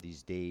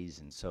these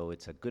days, and so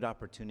it's a good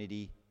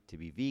opportunity to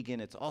be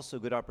vegan. It's also a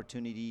good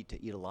opportunity to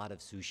eat a lot of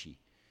sushi.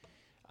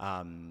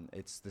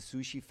 It's the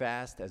sushi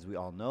fast, as we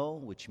all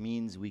know, which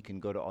means we can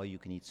go to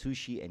all-you-can-eat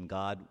sushi, and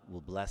God will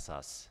bless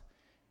us.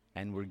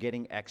 And we're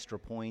getting extra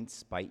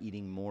points by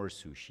eating more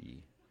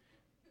sushi,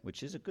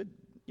 which is a good,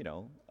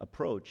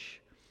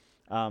 approach.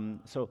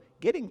 So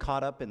getting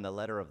caught up in the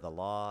letter of the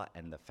law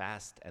and the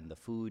fast and the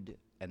food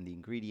and the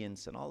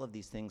ingredients and all of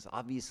these things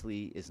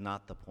obviously is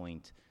not the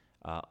point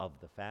of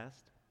the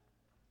fast.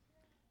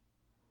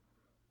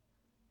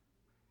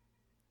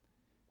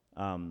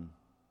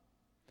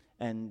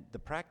 And the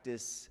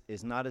practice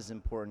is not as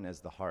important as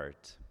the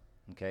heart,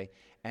 okay?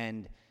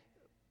 And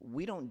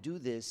we don't do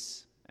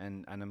this,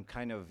 and I'm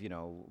kind of,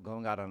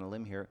 going out on a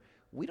limb here,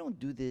 we don't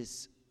do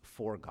this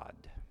for God.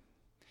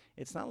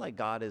 It's not like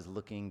God is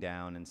looking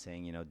down and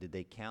saying, did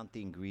they count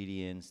the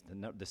ingredients?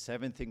 The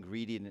seventh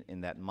ingredient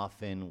in that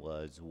muffin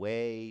was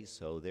whey,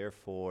 so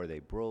therefore they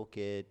broke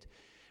it,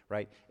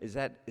 right? Is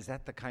that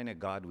the kind of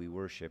God we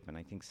worship? And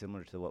I think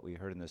similar to what we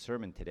heard in the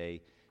sermon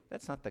today,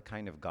 that's not the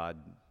kind of God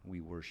we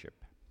worship.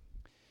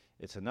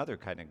 It's another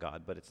kind of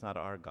God, but it's not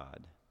our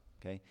God,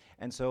 okay?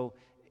 And so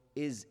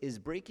is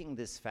breaking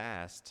this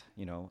fast,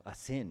 a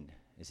sin?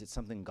 Is it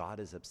something God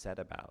is upset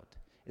about?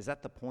 Is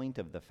that the point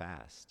of the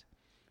fast?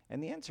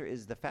 And the answer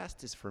is the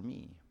fast is for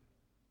me,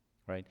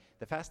 right?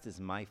 The fast is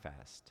my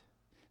fast.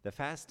 The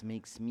fast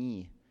makes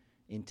me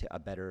into a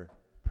better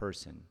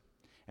person.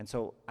 And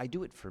so I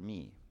do it for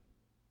me.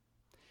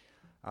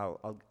 Let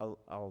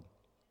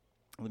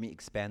me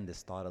expand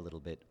this thought a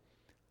little bit.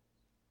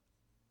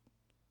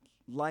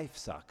 Life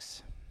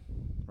sucks,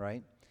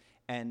 right?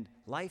 And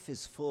life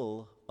is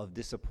full of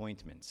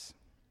disappointments,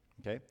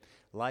 okay?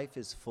 Life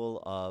is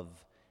full of,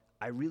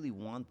 I really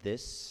want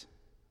this,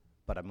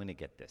 but I'm going to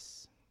get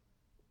this,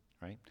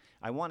 right?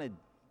 I wanted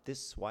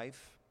this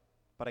wife,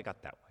 but I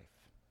got that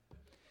wife.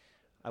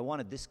 I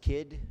wanted this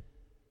kid,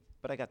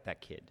 but I got that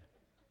kid,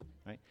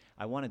 right?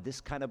 I wanted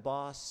this kind of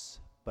boss,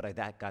 but I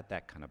got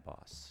that kind of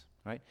boss,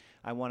 right?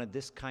 I wanted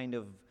this kind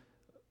of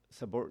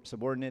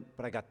subordinate,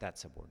 but I got that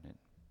subordinate,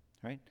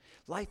 right?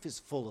 Life is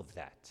full of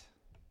that,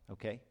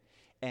 okay?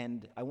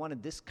 And I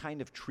wanted this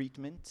kind of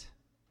treatment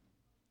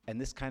and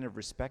this kind of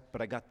respect,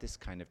 but I got this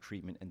kind of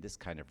treatment and this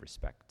kind of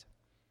respect,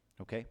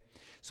 okay?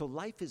 So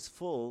life is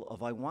full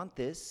of, I want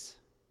this,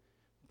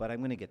 but I'm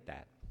going to get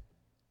that.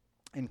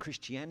 And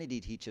Christianity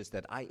teaches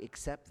that I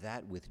accept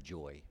that with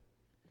joy,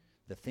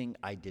 the thing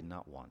I did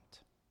not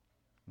want,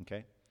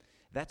 okay?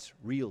 That's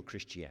real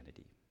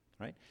Christianity,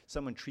 right?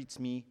 Someone treats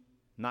me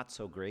not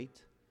so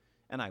great,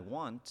 and I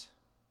want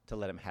to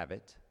let him have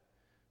it,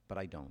 but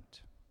I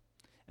don't.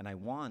 And I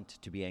want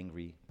to be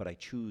angry, but I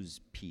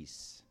choose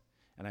peace.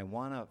 And I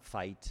want to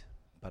fight,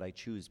 but I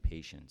choose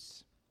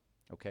patience,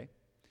 okay?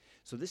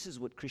 So this is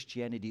what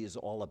Christianity is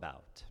all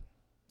about.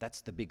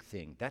 That's the big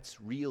thing. That's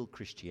real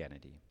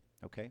Christianity,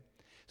 okay?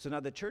 So now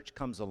the church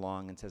comes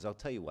along and says, I'll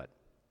tell you what,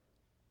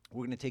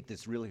 we're going to take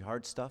this really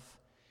hard stuff,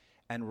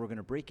 and we're going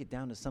to break it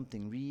down to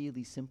something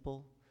really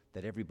simple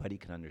that everybody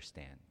can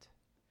understand.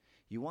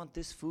 You want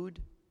this food,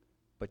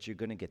 but you're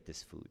going to get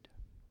this food.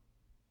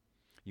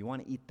 You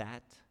want to eat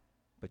that,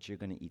 but you're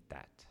going to eat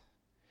that.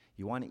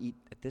 You want to eat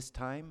at this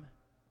time,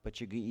 but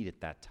you're going to eat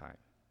at that time.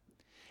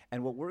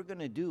 And what we're going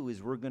to do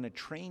is we're going to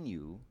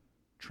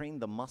train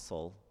the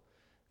muscle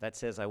that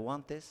says, I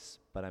want this,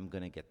 but I'm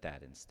going to get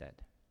that instead.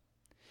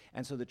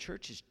 And so the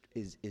church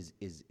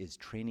is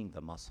training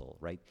the muscle,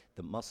 right?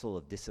 The muscle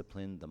of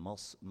discipline,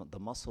 the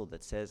muscle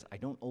that says, I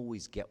don't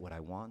always get what I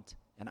want,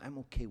 and I'm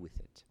okay with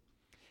it.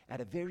 At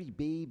a very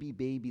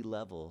baby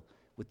level,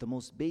 with the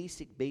most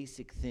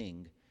basic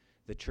thing,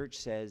 the church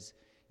says,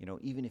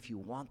 even if you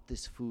want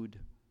this food,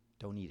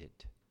 don't eat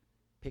it.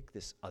 Pick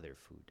this other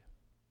food,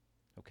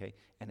 okay?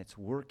 And it's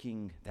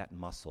working that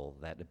muscle,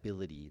 that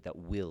ability, that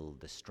will,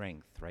 the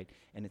strength, right?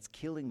 And it's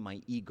killing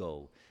my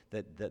ego,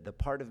 the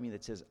part of me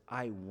that says,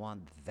 I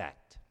want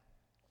that.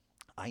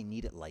 I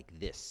need it like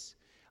this.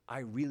 I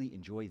really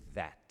enjoy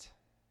that,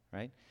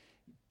 right?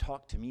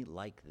 Talk to me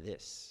like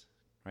this,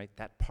 right?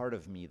 That part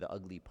of me, the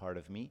ugly part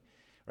of me,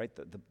 right?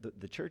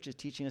 The church is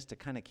teaching us to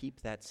kind of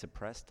keep that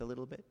suppressed a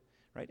little bit,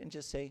 right? And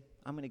just say,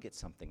 I'm going to get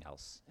something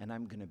else, and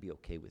I'm going to be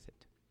okay with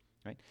it,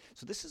 right?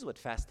 So this is what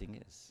fasting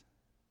is,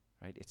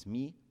 right? It's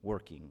me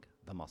working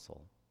the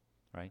muscle,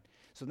 right?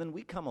 So then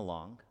we come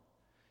along,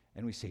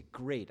 and we say,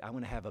 great, I'm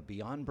going to have a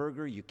Beyond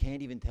Burger. You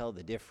can't even tell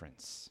the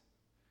difference.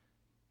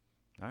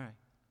 All right,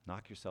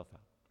 knock yourself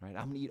out, right?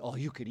 I'm going to eat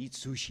all-you-can-eat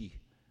sushi.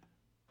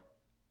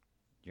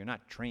 You're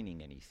not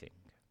training anything.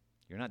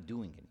 You're not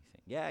doing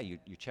anything. Yeah, you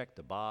check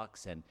the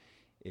box, and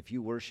if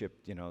you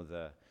worship,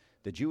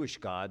 the Jewish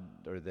God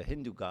or the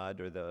Hindu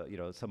God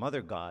or some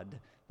other God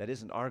that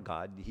isn't our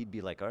God, he'd be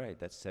like, all right,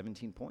 that's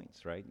 17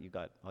 points, right? You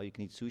got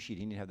all-you-can-eat sushi, you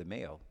didn't even have the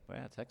mayo. Well,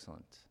 that's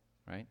excellent,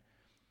 right?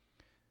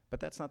 But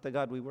that's not the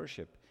God we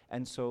worship.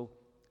 And so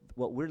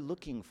what we're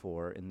looking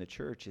for in the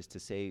church is to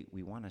say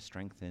we want to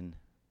strengthen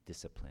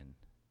discipline,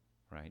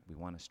 right? We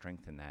want to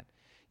strengthen that.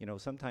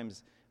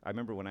 Sometimes I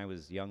remember when I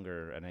was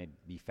younger and I'd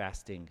be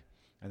fasting,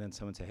 And then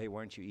someone say, hey, why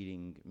aren't you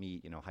eating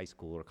meat, high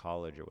school or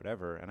college or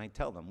whatever? And I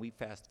tell them, we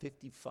fast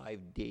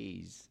 55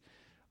 days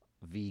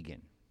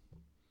vegan.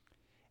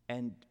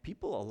 And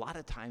people a lot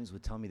of times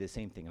would tell me the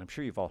same thing, and I'm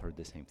sure you've all heard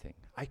the same thing.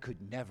 I could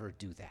never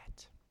do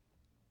that,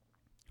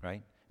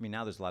 right? I mean,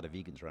 now there's a lot of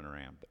vegans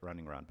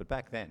running around, but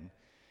back then,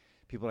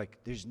 people were like,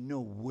 there's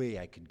no way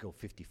I could go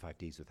 55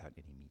 days without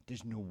any meat.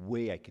 There's no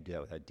way I could do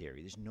that without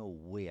dairy. There's no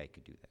way I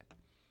could do that.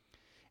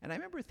 And I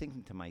remember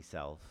thinking to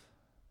myself,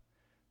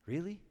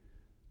 really?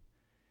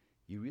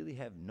 You really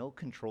have no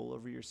control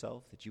over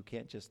yourself, that you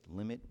can't just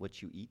limit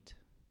what you eat?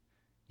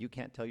 You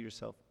can't tell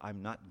yourself,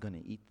 I'm not going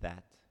to eat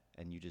that,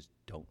 and you just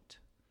don't.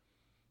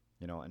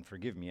 And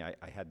forgive me, I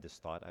had this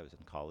thought. I was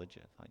in college.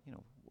 I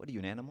thought, what are you,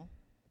 an animal?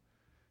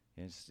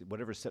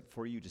 Whatever's set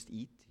for you, just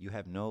eat. You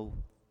have no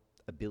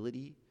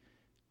ability,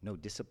 no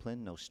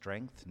discipline, no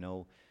strength,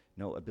 no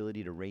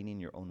ability to rein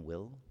in your own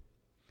will.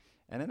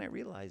 And then I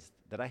realized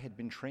that I had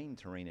been trained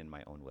to rein in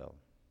my own will.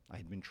 I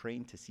had been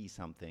trained to see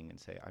something and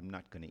say, I'm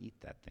not going to eat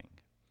that thing.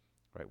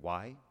 Right?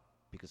 Why?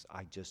 Because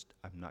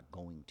I'm not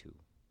going to.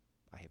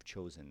 I have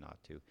chosen not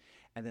to.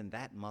 And then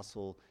that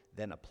muscle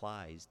then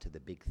applies to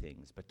the big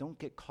things. But don't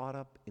get caught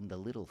up in the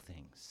little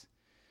things,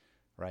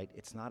 right?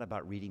 It's not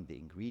about reading the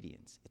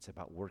ingredients. It's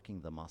about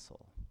working the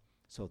muscle.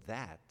 So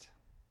that,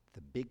 the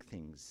big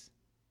things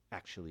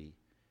actually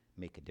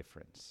make a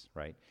difference,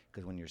 right?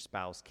 Because when your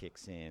spouse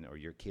kicks in, or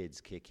your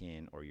kids kick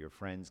in, or your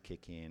friends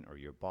kick in, or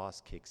your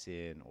boss kicks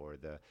in, or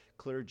the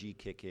clergy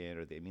kick in,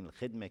 or the Amin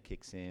al-Khidmah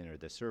kicks in, or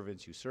the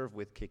servants you serve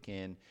with kick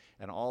in,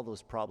 and all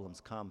those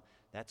problems come,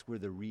 that's where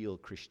the real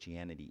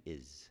Christianity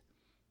is.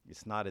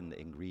 It's not in the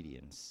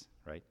ingredients,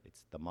 right?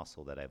 It's the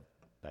muscle that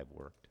I've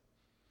worked.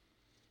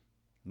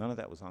 None of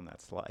that was on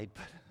that slide,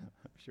 but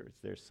I'm sure it's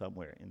there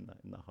somewhere in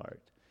the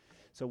heart.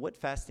 So what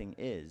fasting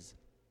is,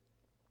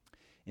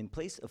 in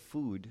place of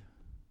food,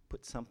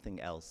 put something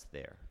else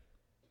there.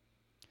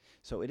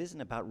 So it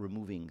isn't about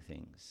removing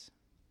things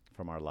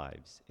from our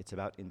lives. It's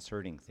about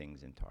inserting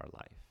things into our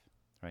life,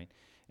 right?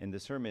 In the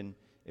sermon,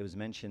 it was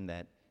mentioned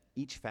that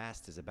each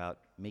fast is about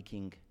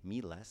making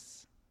me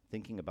less,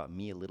 thinking about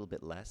me a little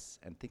bit less,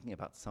 and thinking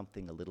about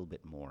something a little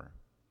bit more,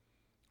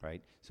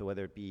 right? So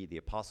whether it be the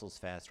Apostles'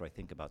 fast, where I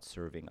think about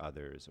serving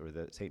others, or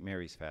the St.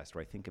 Mary's fast,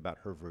 where I think about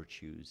her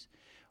virtues,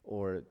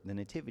 or the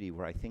Nativity,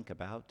 where I think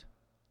about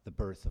the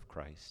birth of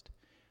Christ.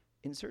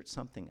 Insert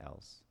something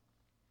else.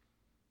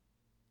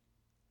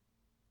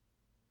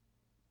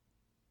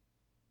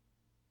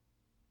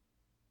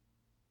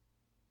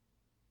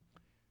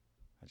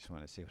 I just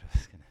want to see what I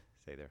was going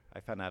to say there. I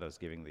found out I was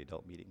giving the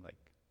adult meeting like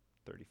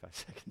 35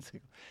 seconds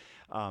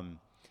ago.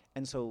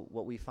 And so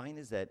what we find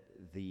is that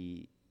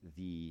the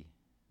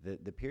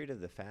period of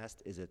the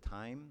fast is a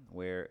time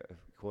where,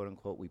 quote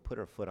unquote, we put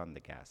our foot on the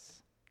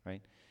gas,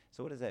 right?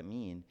 So what does that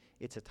mean?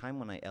 It's a time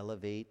when I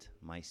elevate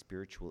my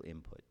spiritual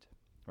input,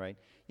 right?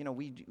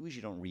 We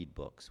usually don't read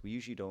books. We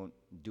usually don't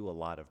do a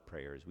lot of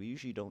prayers. We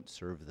usually don't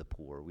serve the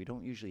poor. We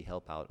don't usually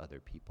help out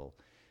other people.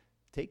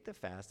 Take the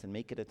fast and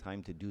make it a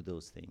time to do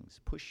those things.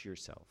 Push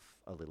yourself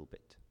a little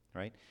bit,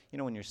 right?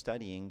 When you're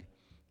studying,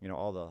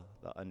 all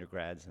the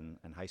undergrads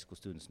and high school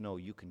students know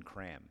you can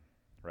cram,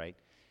 right?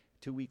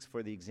 2 weeks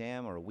for the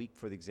exam, or a week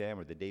for the exam,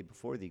 or the day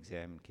before the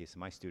exam, in case of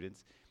my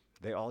students,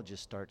 they all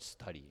just start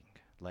studying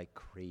like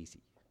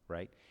crazy,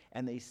 right?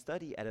 And they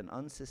study at an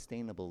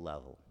unsustainable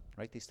level,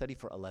 right? They study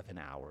for 11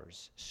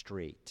 hours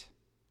straight.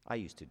 I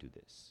used to do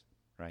this,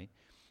 right?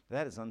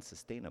 That is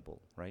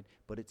unsustainable, right?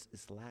 But it's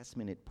this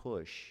last-minute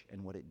push,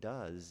 and what it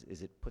does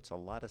is it puts a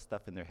lot of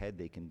stuff in their head.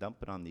 They can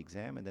dump it on the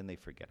exam, and then they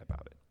forget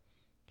about it,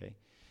 okay?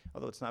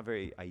 Although it's not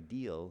very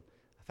ideal,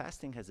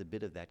 fasting has a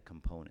bit of that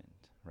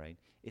component, right?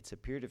 It's a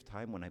period of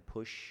time when I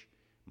push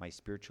my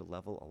spiritual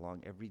level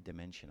along every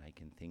dimension I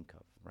can think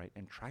of, right?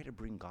 And try to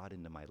bring God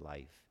into my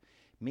life.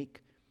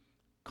 Make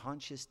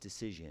conscious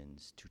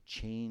decisions to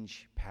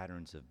change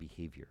patterns of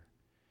behavior.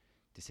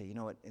 To say,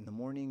 what, in the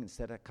morning,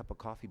 instead of a cup of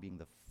coffee being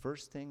the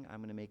first thing, I'm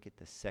going to make it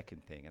the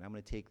second thing. And I'm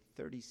going to take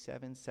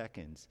 37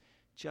 seconds,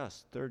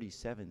 just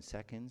 37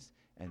 seconds,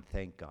 and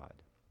thank God.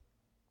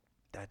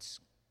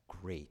 That's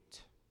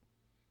great,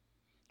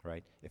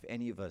 right? If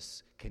any of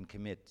us can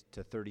commit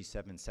to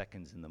 37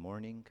 seconds in the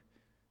morning,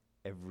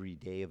 every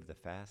day of the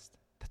fast,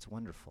 that's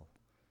wonderful.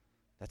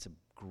 That's a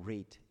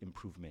great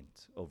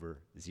improvement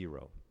over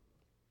 0,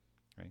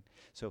 right?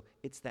 So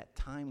it's that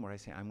time where I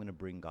say, I'm going to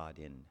bring God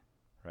in,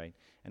 right?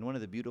 And one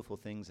of the beautiful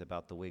things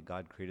about the way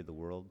God created the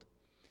world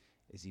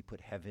is he put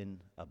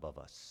heaven above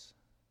us.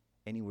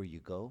 Anywhere you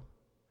go,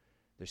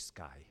 there's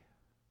sky.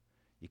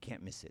 You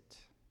can't miss it.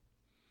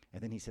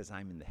 And then he says,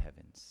 I'm in the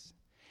heavens.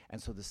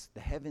 And so the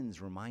heavens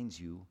reminds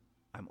you,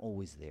 I'm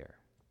always there.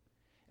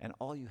 And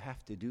all you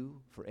have to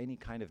do for any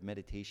kind of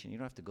meditation, you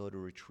don't have to go to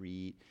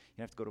retreat, you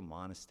don't have to go to a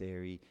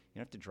monastery, you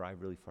don't have to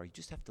drive really far, you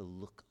just have to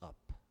look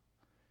up.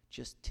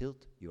 Just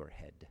tilt your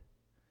head.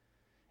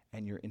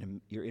 And you're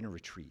in a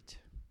retreat.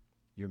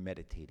 You're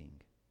meditating.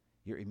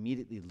 You're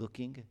immediately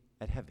looking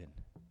at heaven.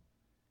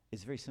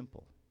 It's very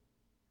simple,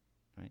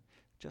 right?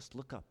 Just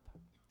look up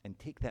and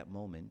take that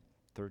moment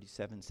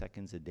 37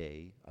 seconds a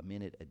day, a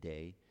minute a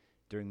day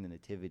during the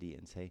Nativity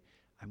and say,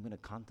 I'm going to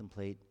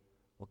contemplate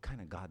what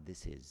kind of God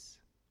this is.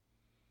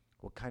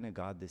 What kind of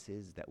God this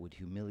is that would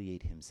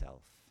humiliate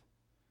himself,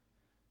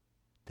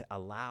 to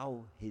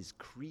allow his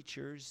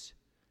creatures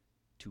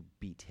to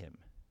beat him.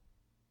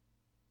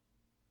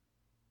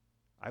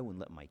 I wouldn't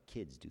let my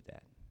kids do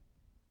that,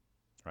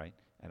 right?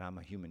 And I'm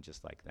a human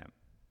just like them.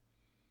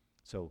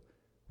 So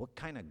what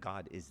kind of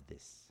God is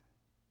this?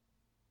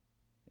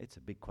 It's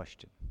a big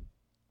question,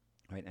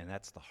 right? And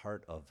that's the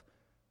heart of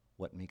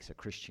what makes a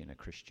Christian a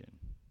Christian.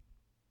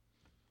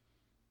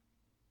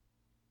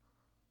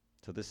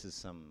 So this is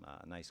some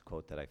nice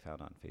quote that I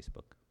found on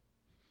Facebook.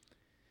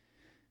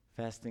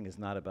 Fasting is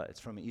not about,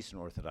 it's from an Eastern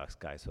Orthodox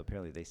guy, so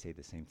apparently they say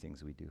the same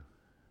things we do.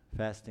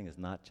 Fasting is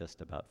not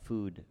just about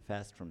food.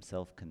 Fast from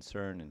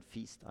self-concern and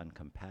feast on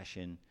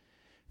compassion.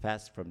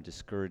 Fast from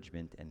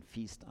discouragement and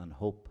feast on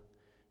hope.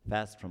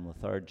 Fast from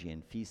lethargy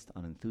and feast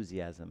on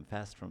enthusiasm.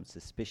 Fast from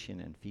suspicion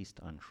and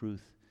feast on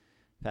truth.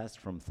 Fast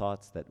from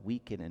thoughts that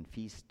weaken and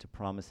feast to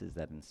promises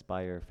that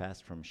inspire.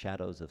 Fast from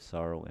shadows of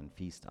sorrow and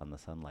feast on the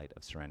sunlight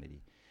of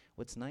serenity.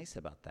 What's nice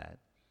about that,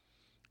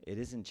 it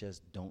isn't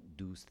just don't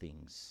do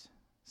things,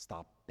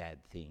 stop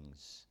bad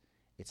things.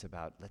 It's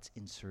about let's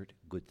insert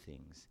good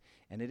things.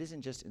 And it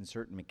isn't just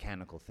insert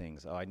mechanical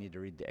things. Oh, I need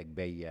to read the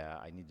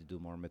Egbeya, I need to do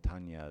more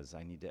matanyas,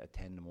 I need to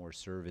attend more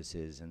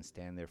services and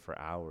stand there for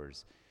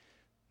hours.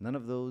 None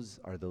of those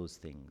are those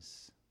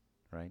things,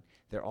 right?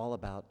 They're all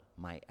about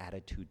my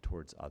attitude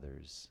towards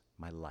others,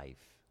 my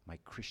life, my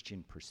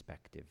Christian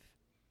perspective,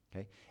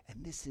 okay?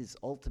 And this is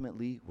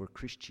ultimately where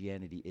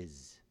Christianity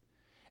is.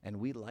 And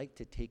we like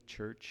to take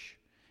church,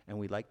 and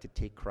we like to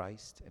take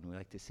Christ, and we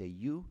like to say,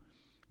 you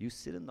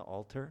sit in the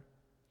altar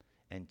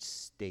and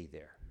stay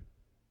there,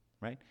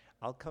 right?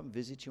 I'll come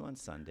visit you on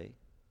Sunday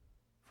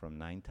from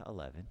 9 to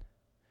 11,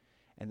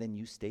 and then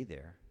you stay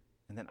there,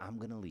 and then I'm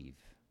going to leave,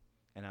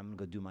 and I'm going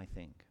to go do my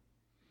thing.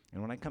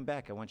 And when I come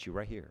back, I want you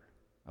right here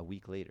a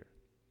week later.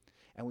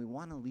 And we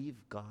want to leave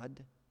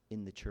God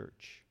in the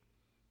church.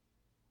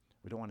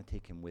 We don't want to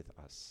take him with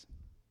us.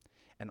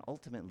 And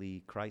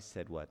ultimately, Christ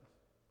said what?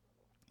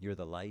 You're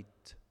the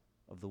light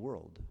of the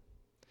world.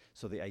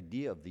 So the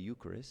idea of the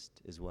Eucharist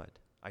is what?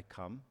 I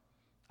come,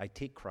 I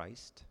take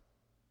Christ,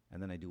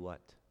 and then I do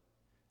what?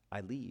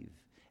 I leave.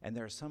 And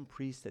there are some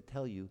priests that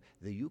tell you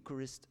the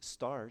Eucharist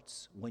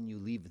starts when you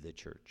leave the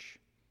church.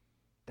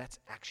 That's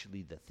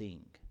actually the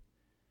thing.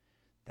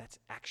 That's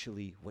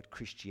actually what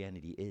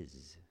Christianity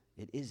is.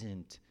 It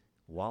isn't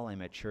while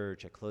I'm at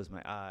church, I close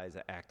my eyes,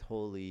 I act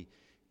holy,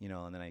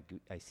 and then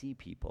I see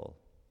people.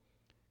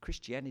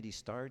 Christianity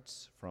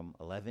starts from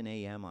 11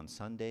 a.m. on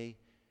Sunday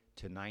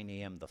to 9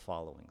 a.m. the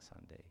following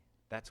Sunday.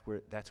 That's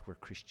where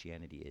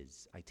Christianity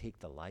is. I take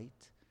the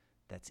light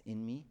that's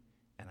in me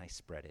and I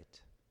spread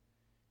it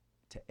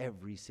to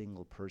every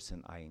single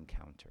person I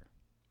encounter.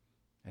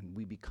 And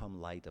we become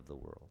light of the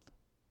world,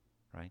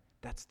 right?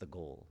 That's the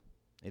goal.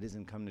 It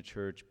isn't come to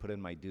church, put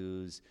in my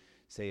dues,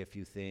 say a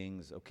few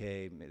things,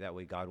 okay, that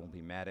way God won't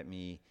be mad at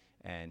me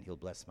and he'll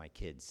bless my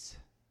kids,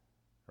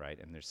 right?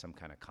 And there's some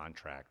kind of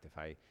contract. If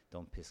I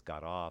don't piss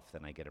God off,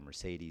 then I get a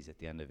Mercedes at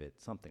the end of it,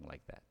 something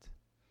like that,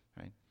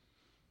 right?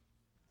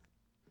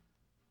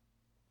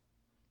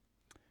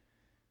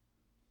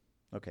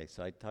 Okay,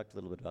 so I talked a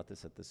little bit about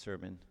this at the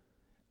sermon,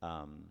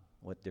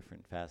 what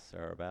different fasts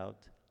are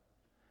about.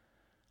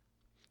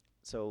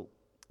 So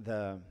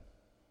the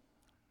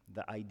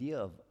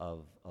idea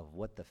of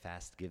what the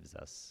fast gives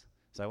us,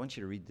 so I want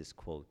you to read this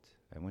quote.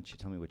 I want you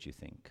to tell me what you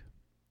think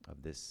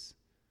of this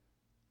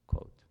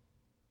quote.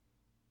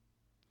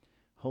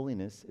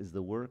 Holiness is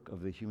the work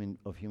of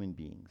human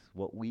beings.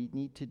 What we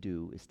need to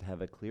do is to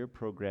have a clear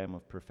program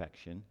of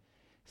perfection,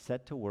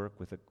 set to work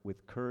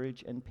with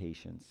courage and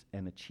patience,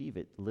 and achieve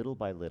it little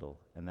by little,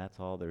 and that's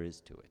all there is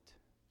to it.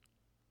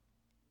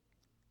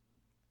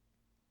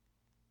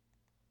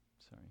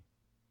 Sorry.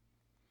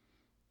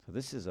 So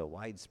this is a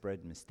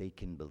widespread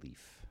mistaken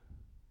belief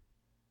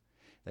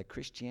that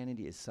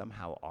Christianity is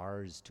somehow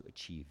ours to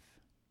achieve,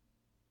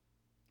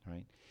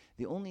 right?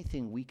 The only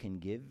thing we can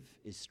give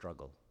is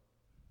struggle.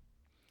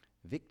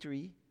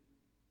 Victory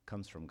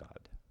comes from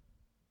God.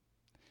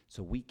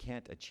 So we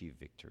can't achieve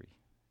victory.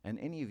 And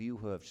any of you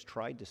who have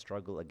tried to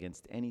struggle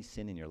against any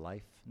sin in your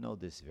life know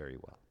this very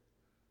well.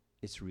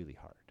 It's really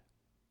hard,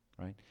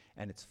 right?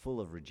 And it's full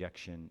of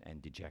rejection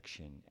and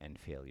dejection and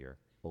failure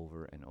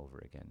over and over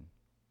again.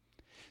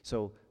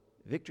 So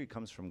victory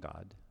comes from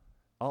God.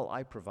 All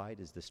I provide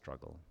is the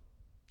struggle,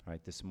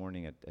 right? This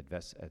morning at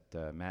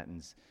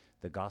Matins,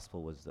 the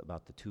gospel was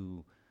about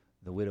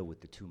the widow with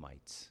the 2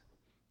 mites.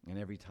 And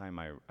every time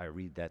I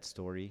read that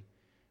story,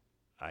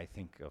 I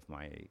think of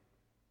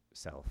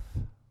myself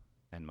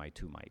and my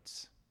 2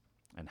 mites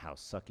and how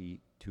sucky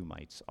 2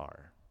 mites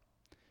are.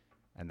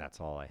 And that's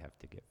all I have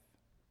to give.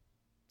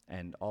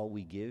 And all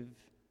we give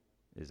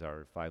is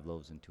our 5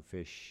 loaves and 2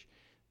 fish,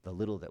 the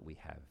little that we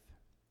have,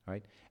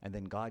 right? And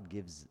then God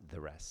gives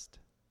the rest,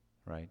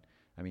 right?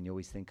 I mean, you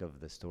always think of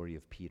the story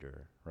of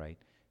Peter, right?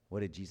 What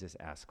did Jesus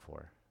ask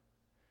for?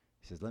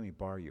 He says, let me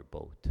borrow your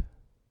boat.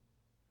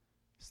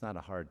 It's not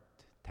a hard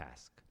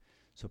task.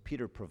 So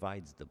Peter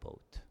provides the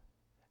boat,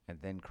 and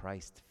then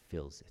Christ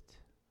fills it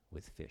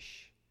with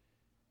fish.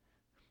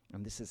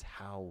 And this is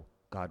how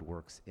God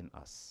works in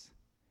us.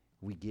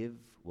 We give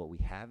what we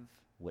have,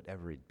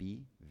 whatever it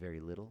be,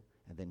 very little,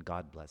 and then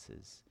God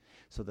blesses.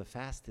 So the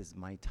fast is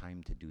my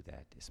time to do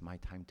that. It's my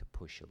time to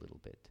push a little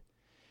bit.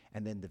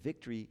 And then the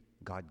victory,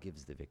 God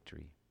gives the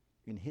victory.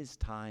 In His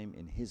time,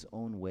 in His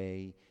own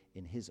way,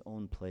 in His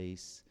own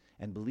place.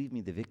 And believe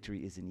me, the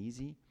victory isn't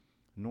easy,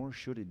 nor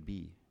should it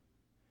be.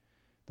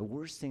 The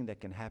worst thing that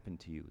can happen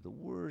to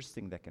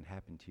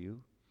you,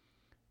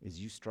 is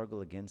you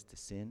struggle against a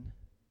sin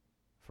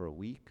for a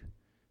week,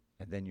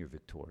 and then you're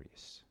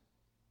victorious.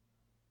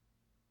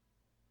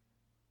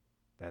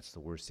 That's the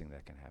worst thing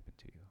that can happen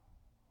to you.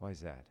 Why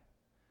is that?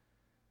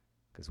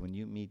 Because when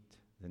you meet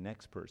the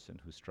next person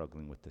who's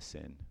struggling with the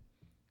sin,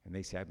 and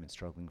they say, I've been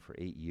struggling for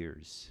 8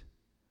 years,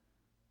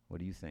 what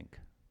do you think?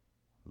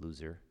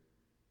 Loser.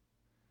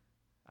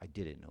 I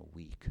did it in a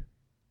week.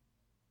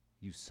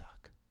 You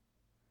suck.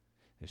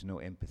 There's no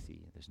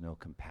empathy. There's no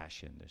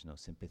compassion. There's no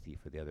sympathy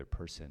for the other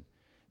person.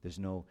 There's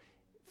no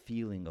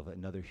feeling of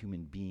another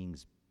human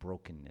being's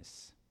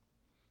brokenness.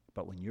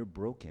 But when you're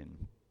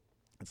broken,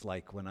 it's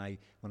like when I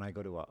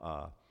go to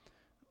a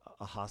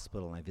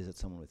hospital and I visit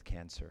someone with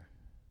cancer,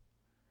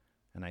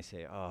 and I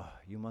say, oh,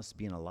 you must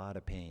be in a lot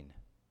of pain.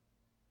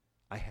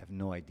 I have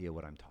no idea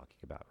what I'm talking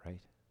about,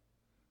 right?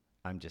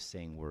 I'm just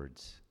saying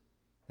words.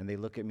 And they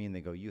look at me and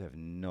they go, you have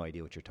no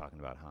idea what you're talking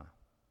about, huh?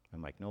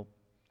 I'm like, nope.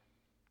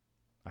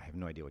 I have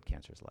no idea what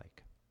cancer is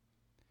like.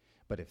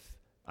 But if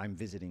I'm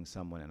visiting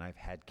someone and I've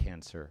had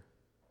cancer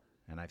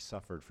and I've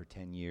suffered for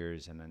 10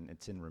 years and then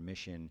it's in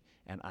remission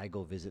and I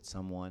go visit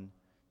someone,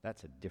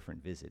 that's a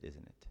different visit,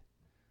 isn't it?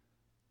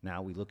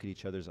 Now we look at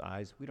each other's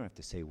eyes. We don't have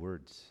to say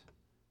words.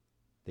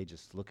 They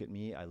just look at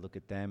me, I look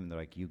at them, and they're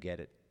like, you get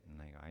it.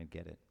 And I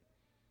get it.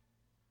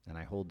 And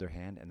I hold their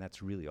hand, and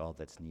that's really all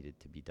that's needed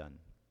to be done.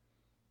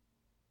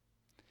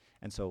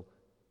 And so,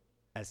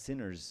 as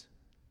sinners,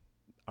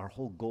 our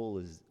whole goal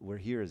is we're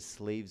here as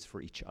slaves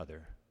for each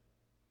other,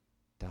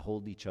 to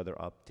hold each other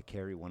up, to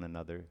carry one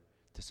another,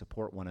 to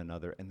support one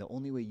another. And the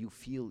only way you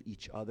feel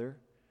each other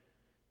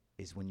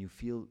is when you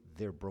feel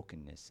their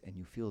brokenness, and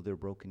you feel their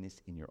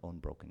brokenness in your own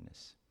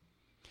brokenness.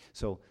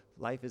 So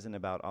life isn't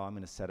about, oh, I'm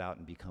going to set out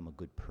and become a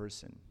good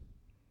person.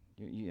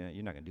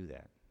 You're not going to do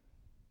that,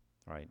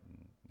 right?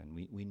 And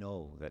we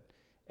know that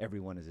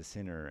everyone is a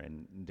sinner,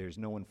 and there's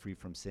no one free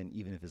from sin,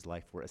 even if his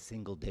life were a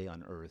single day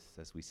on earth,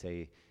 as we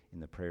say in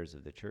the prayers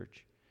of the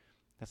church.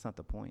 That's not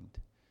the point.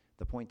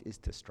 The point is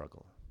to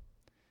struggle,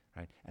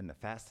 right? And the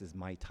fast is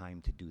my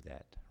time to do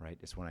that, right?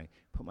 It's when I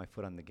put my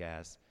foot on the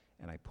gas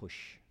and I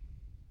push.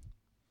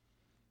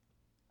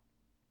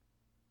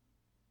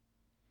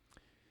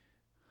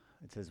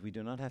 It says, we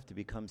do not have to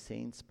become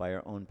saints by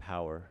our own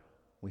power.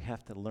 We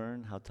have to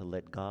learn how to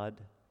let God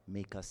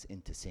make us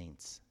into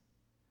saints.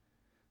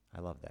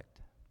 I love that.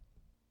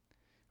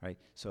 Right?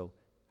 So,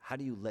 how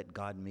do you let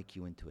God make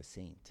you into a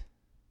saint?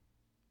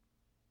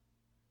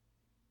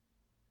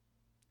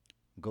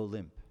 Go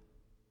limp.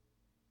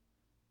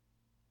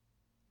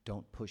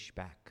 Don't push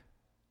back.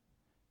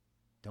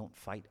 Don't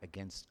fight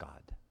against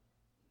God.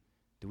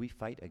 Do we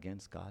fight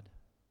against God?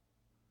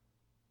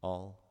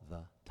 All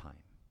the time.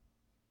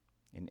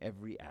 In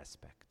every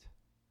aspect,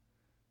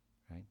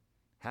 right?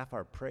 Half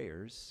our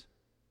prayers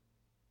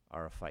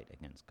are a fight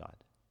against God.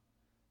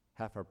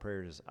 Half our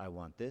prayers is, I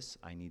want this,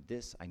 I need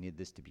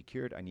this to be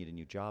cured, I need a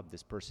new job,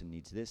 this person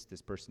needs this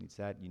person needs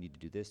that, you need to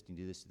do this, you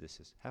need to do this, do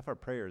this. Half our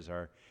prayers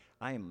are,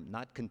 I am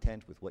not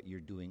content with what you're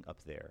doing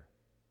up there,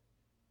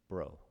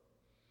 bro.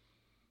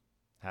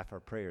 Half our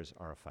prayers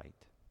are a fight.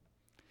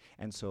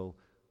 And so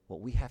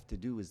what we have to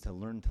do is to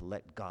learn to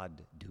let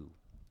God do,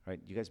 right?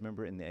 You guys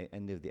remember in the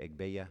end of the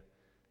Agbeya,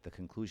 the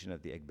conclusion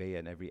of the Agbeya,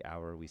 in every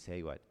hour we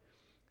say what?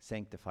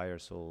 Sanctify our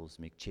souls,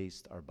 make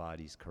chaste our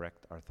bodies,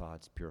 correct our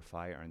thoughts,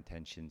 purify our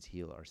intentions,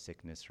 heal our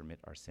sickness, remit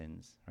our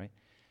sins, right?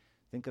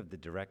 Think of the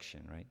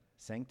direction, right?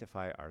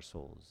 Sanctify our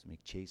souls,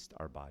 make chaste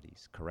our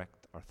bodies,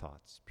 correct our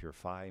thoughts,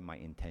 purify my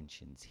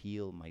intentions,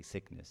 heal my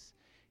sickness.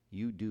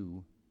 You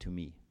do to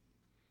me.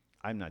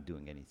 I'm not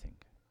doing anything.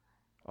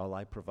 All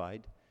I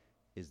provide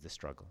is the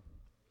struggle.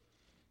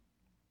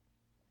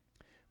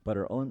 But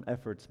our own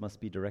efforts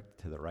must be directed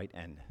to the right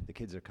end. The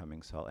kids are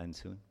coming, so I'll end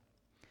soon.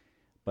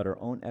 But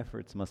our own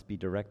efforts must be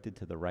directed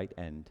to the right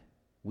end.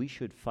 We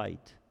should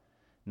fight,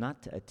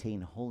 not to attain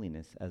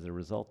holiness as a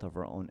result of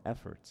our own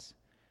efforts,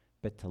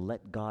 but to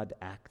let God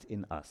act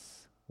in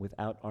us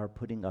without our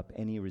putting up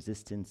any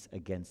resistance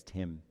against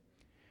Him.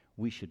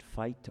 We should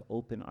fight to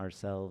open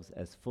ourselves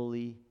as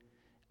fully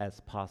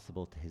as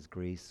possible to His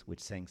grace, which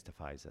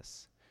sanctifies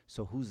us.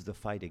 So who's the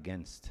fight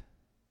against?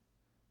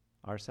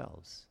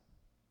 Ourselves.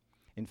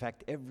 In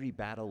fact, every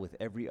battle with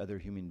every other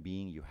human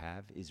being you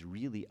have is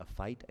really a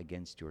fight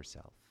against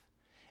yourself.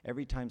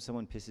 Every time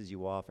someone pisses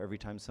you off, every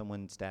time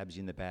someone stabs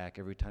you in the back,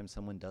 every time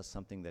someone does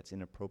something that's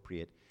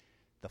inappropriate,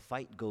 the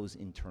fight goes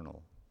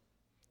internal.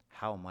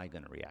 How am I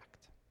going to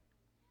react?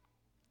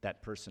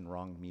 That person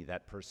wronged me.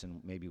 That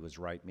person maybe was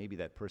right. Maybe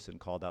that person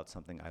called out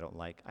something I don't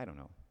like. I don't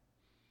know.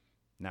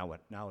 Now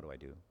what? Now what do I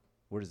do?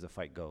 Where does the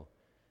fight go?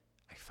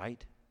 I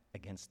fight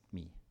against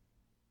me.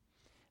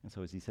 And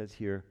so as he says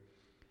here,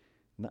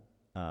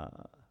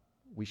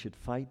 we should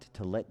fight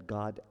to let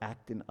God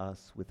act in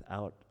us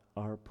without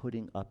our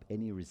putting up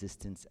any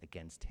resistance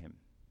against him.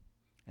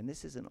 And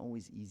this isn't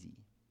always easy.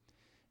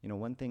 You know,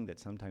 one thing that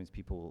sometimes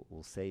people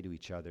will say to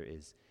each other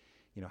is,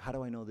 you know, how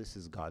do I know this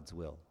is God's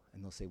will?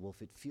 And they'll say, well,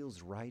 if it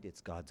feels right,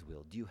 it's God's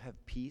will. Do you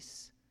have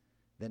peace?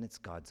 Then it's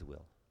God's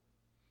will.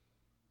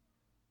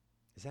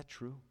 Is that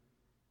true?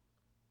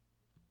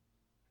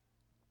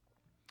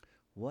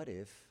 What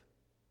if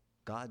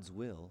God's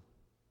will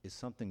is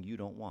something you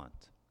don't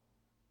want?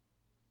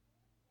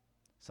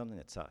 Something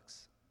that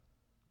sucks.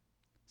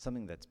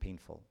 Something that's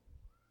painful.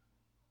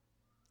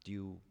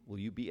 Will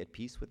you be at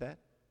peace with that?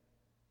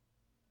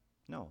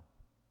 No.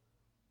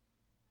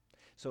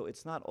 So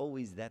it's not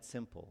always that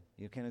simple.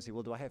 You can't say,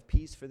 well, do I have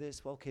peace for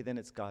this? Well, okay, then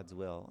it's God's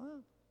will.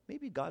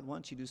 Maybe God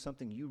wants you to do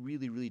something you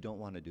really, really don't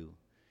want to do.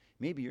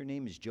 Maybe your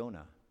name is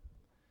Jonah,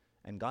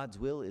 and God's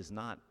will is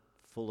not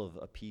full of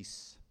a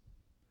peace.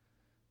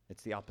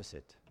 It's the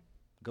opposite.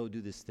 Go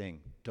do this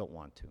thing, don't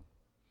want to.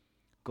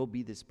 Go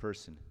be this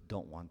person,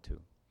 don't want to.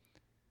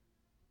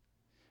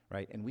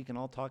 Right? And we can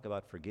all talk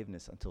about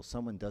forgiveness until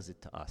someone does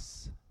it to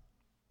us.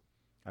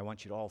 I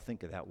want you to all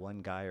think of that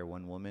one guy or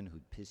one woman who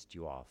pissed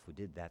you off, who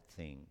did that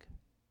thing,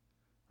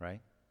 right?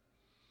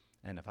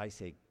 And if I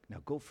say, now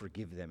go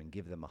forgive them and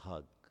give them a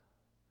hug,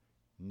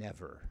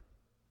 never.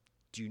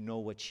 Do you know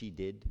what she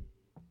did?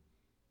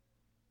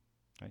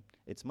 Right?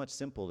 It's much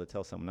simpler to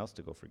tell someone else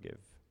to go forgive.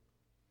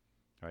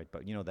 Right?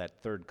 But you know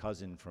that third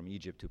cousin from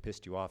Egypt who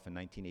pissed you off in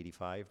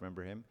 1985,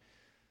 remember him?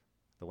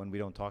 The one we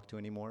don't talk to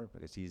anymore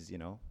because he's,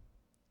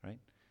 right?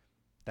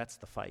 That's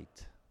the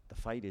fight. The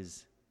fight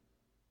is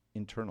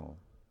internal.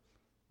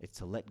 It's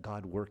to let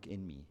God work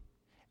in me.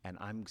 And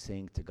I'm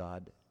saying to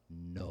God,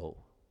 no,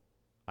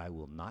 I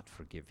will not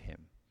forgive him.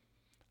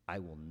 I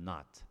will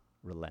not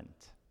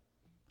relent.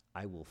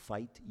 I will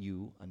fight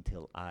you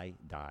until I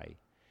die.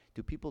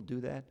 Do people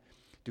do that?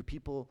 Do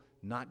people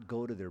not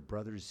go to their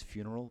brother's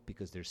funeral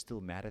because they're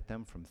still mad at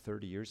them from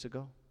 30 years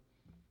ago?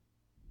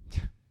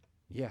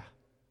 Yeah.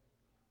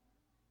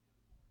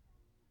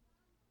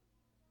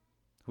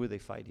 Who are they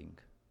fighting?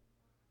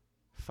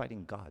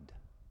 Fighting God.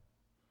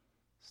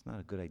 It's not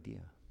a good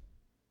idea.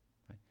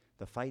 Right?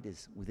 The fight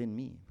is within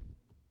me.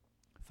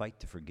 Fight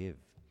to forgive.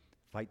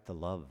 Fight to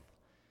love.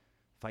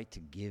 Fight to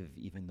give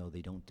even though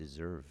they don't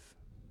deserve.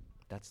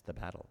 That's the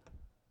battle.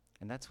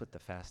 And that's what the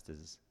fast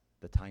is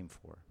the time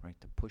for, right?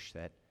 To push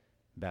that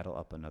battle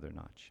up another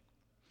notch.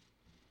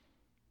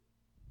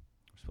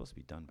 We're supposed to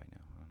be done by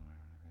now. I don't know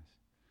where it is.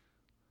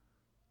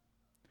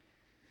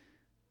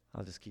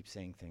 I'll just keep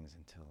saying things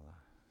until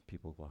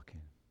people walk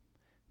in.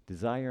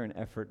 Desire and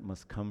effort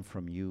must come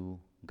from you.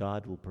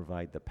 God will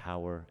provide the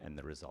power and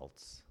the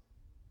results.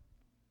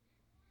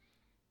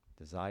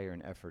 Desire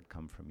and effort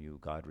come from you.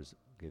 God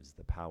gives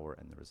the power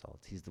and the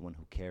results. He's the one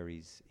who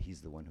carries.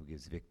 He's the one who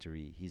gives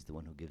victory. He's the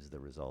one who gives the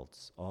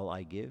results. All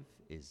I give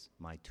is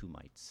my 2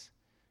 mites.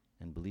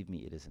 And believe me,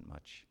 it isn't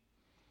much.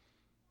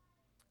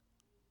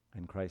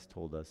 And Christ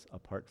told us,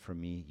 apart from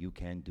me, you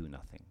can do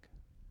nothing.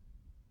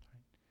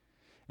 Right?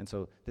 And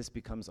so this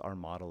becomes our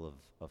model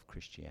of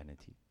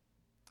Christianity.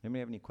 Anybody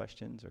have any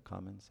questions or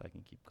comments? I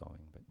can keep going,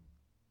 but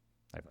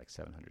I have like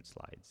 700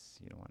 slides.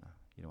 You don't want me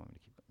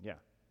to keep going. Yeah.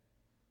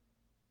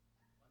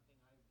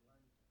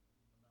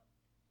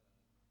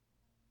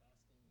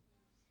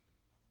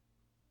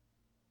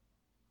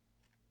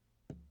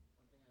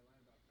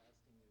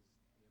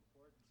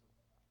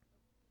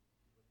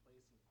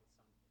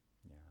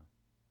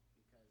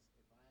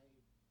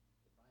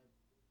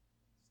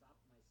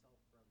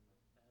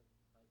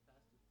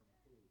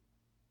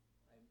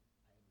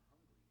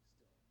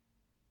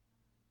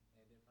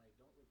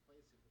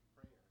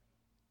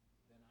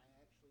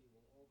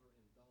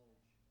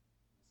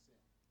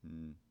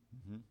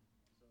 Mm-hmm.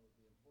 So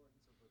the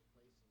importance of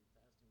replacing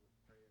fasting with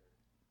prayer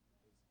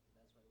is,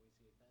 that's why we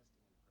say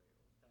fasting and prayer,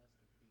 or fast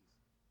and feast.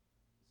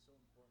 It's so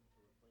important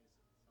to replace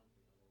it with something,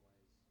 otherwise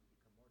you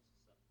become more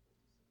susceptible to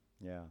sin.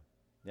 Yeah.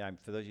 Yeah,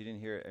 for those you didn't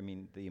hear, I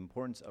mean, the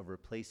importance of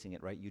replacing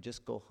it, right? You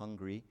just go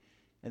hungry,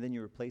 and then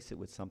you replace it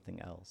with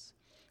something else.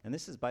 And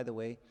this is, by the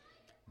way,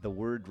 the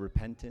word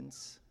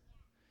repentance.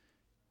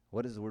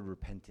 What does the word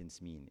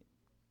repentance mean?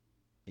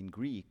 In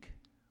Greek,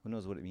 who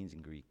knows what it means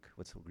in Greek?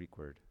 What's the Greek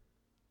word?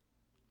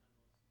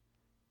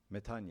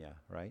 Metania,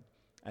 right?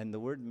 And the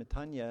word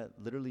metania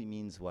literally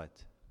means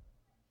what?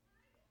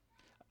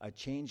 A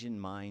change in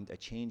mind, a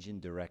change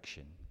in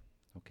direction,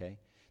 okay?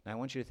 Now I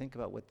want you to think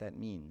about what that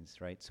means,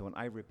 right? So when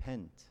I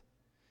repent,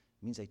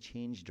 it means I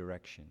change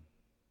direction.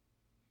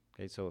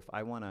 Okay, so if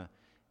I want to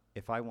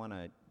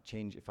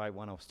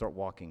start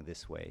walking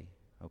this way,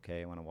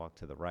 okay, I want to walk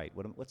to the right,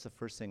 what's the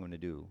first thing I'm going to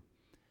do?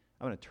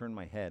 I'm going to turn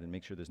my head and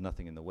make sure there's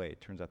nothing in the way.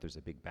 It turns out there's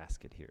a big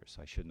basket here,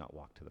 so I should not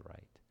walk to the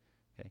right.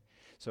 Okay?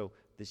 So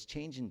this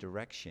change in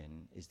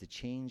direction is the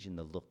change in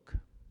the look,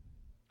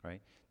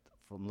 right?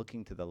 from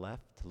looking to the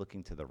left to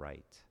looking to the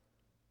right.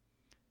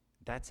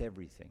 That's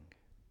everything.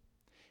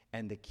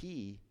 And the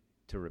key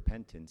to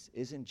repentance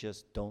isn't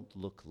just don't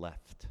look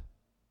left.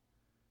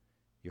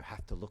 You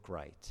have to look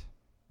right.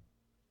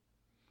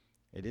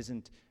 It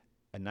isn't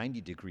a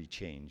 90-degree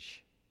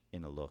change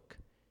in a look.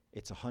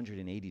 It's a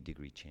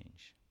 180-degree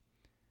change,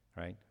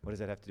 right? What does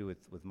that have to do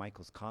with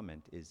Michael's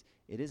comment is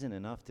it isn't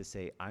enough to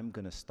say, I'm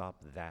going to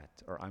stop that,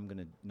 or I'm going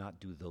to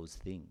not do those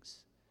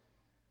things.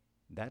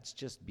 That's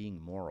just being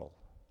moral.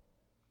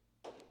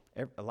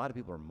 A lot of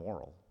people are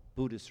moral.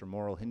 Buddhists are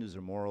moral, Hindus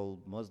are moral,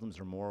 Muslims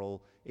are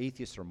moral,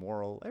 atheists are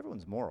moral.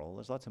 Everyone's moral.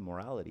 There's lots of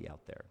morality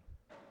out there.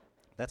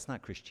 That's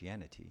not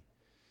Christianity,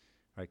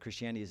 right?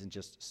 Christianity isn't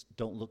just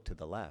don't look to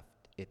the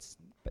left. It's,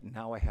 but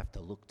now I have to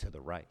look to the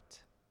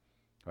right,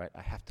 right?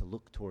 I have to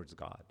look towards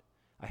God.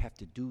 I have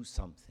to do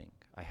something.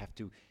 I have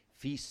to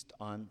feast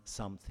on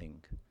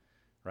something,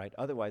 right?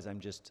 Otherwise,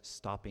 I'm just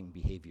stopping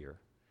behavior.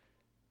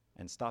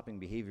 And stopping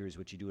behavior is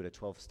what you do at a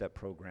 12-step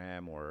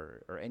program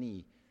or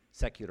any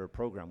secular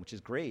program, which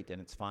is great,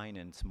 and it's fine,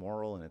 and it's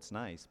moral, and it's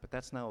nice, but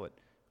that's not what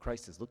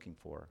Christ is looking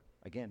for.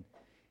 Again,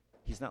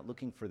 he's not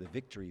looking for the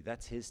victory.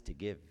 That's his to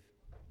give.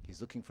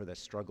 He's looking for the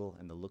struggle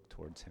and the look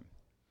towards him.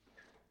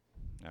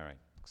 All right,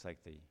 looks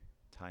like the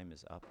time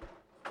is up.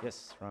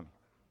 Yes, Rami.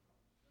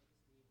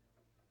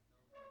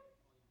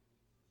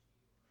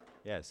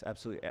 Yes,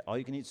 absolutely. All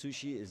you can eat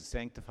sushi is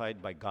sanctified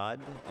by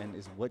God and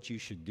is what you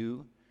should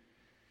do.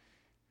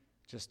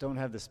 Just don't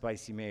have the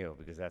spicy mayo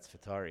because that's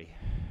Fatari.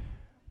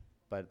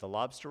 But the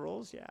lobster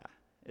rolls, yeah.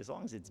 As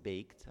long as it's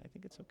baked, I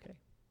think it's okay.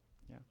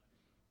 Yeah.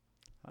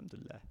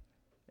 Alhamdulillah.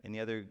 Any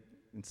other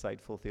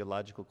insightful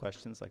theological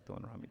questions like the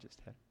one Rami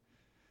just had?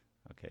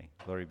 Okay.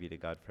 Glory be to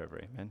God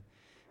forever. Amen.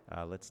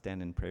 Let's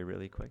stand and pray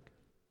really quick.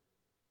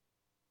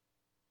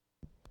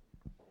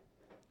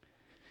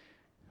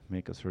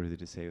 Make us worthy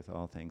to say with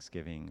all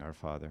thanksgiving, Our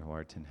Father, who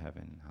art in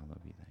heaven,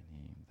 hallowed be thy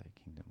name. Thy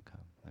kingdom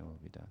come, thy will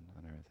be done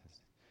on earth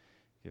as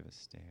give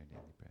us today our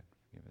daily bread.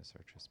 Forgive us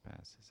our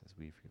trespasses as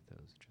we forgive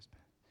those who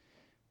trespass.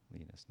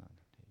 Lead us not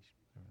into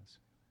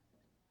temptation.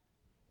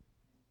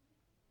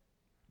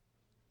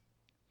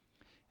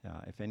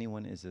 If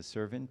anyone is a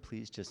servant,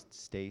 please just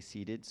stay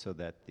seated so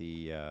that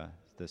the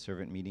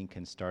servant meeting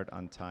can start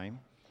on time.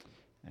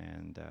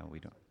 And we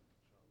don't.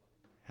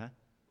 Huh?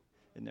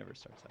 It never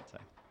starts on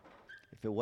time.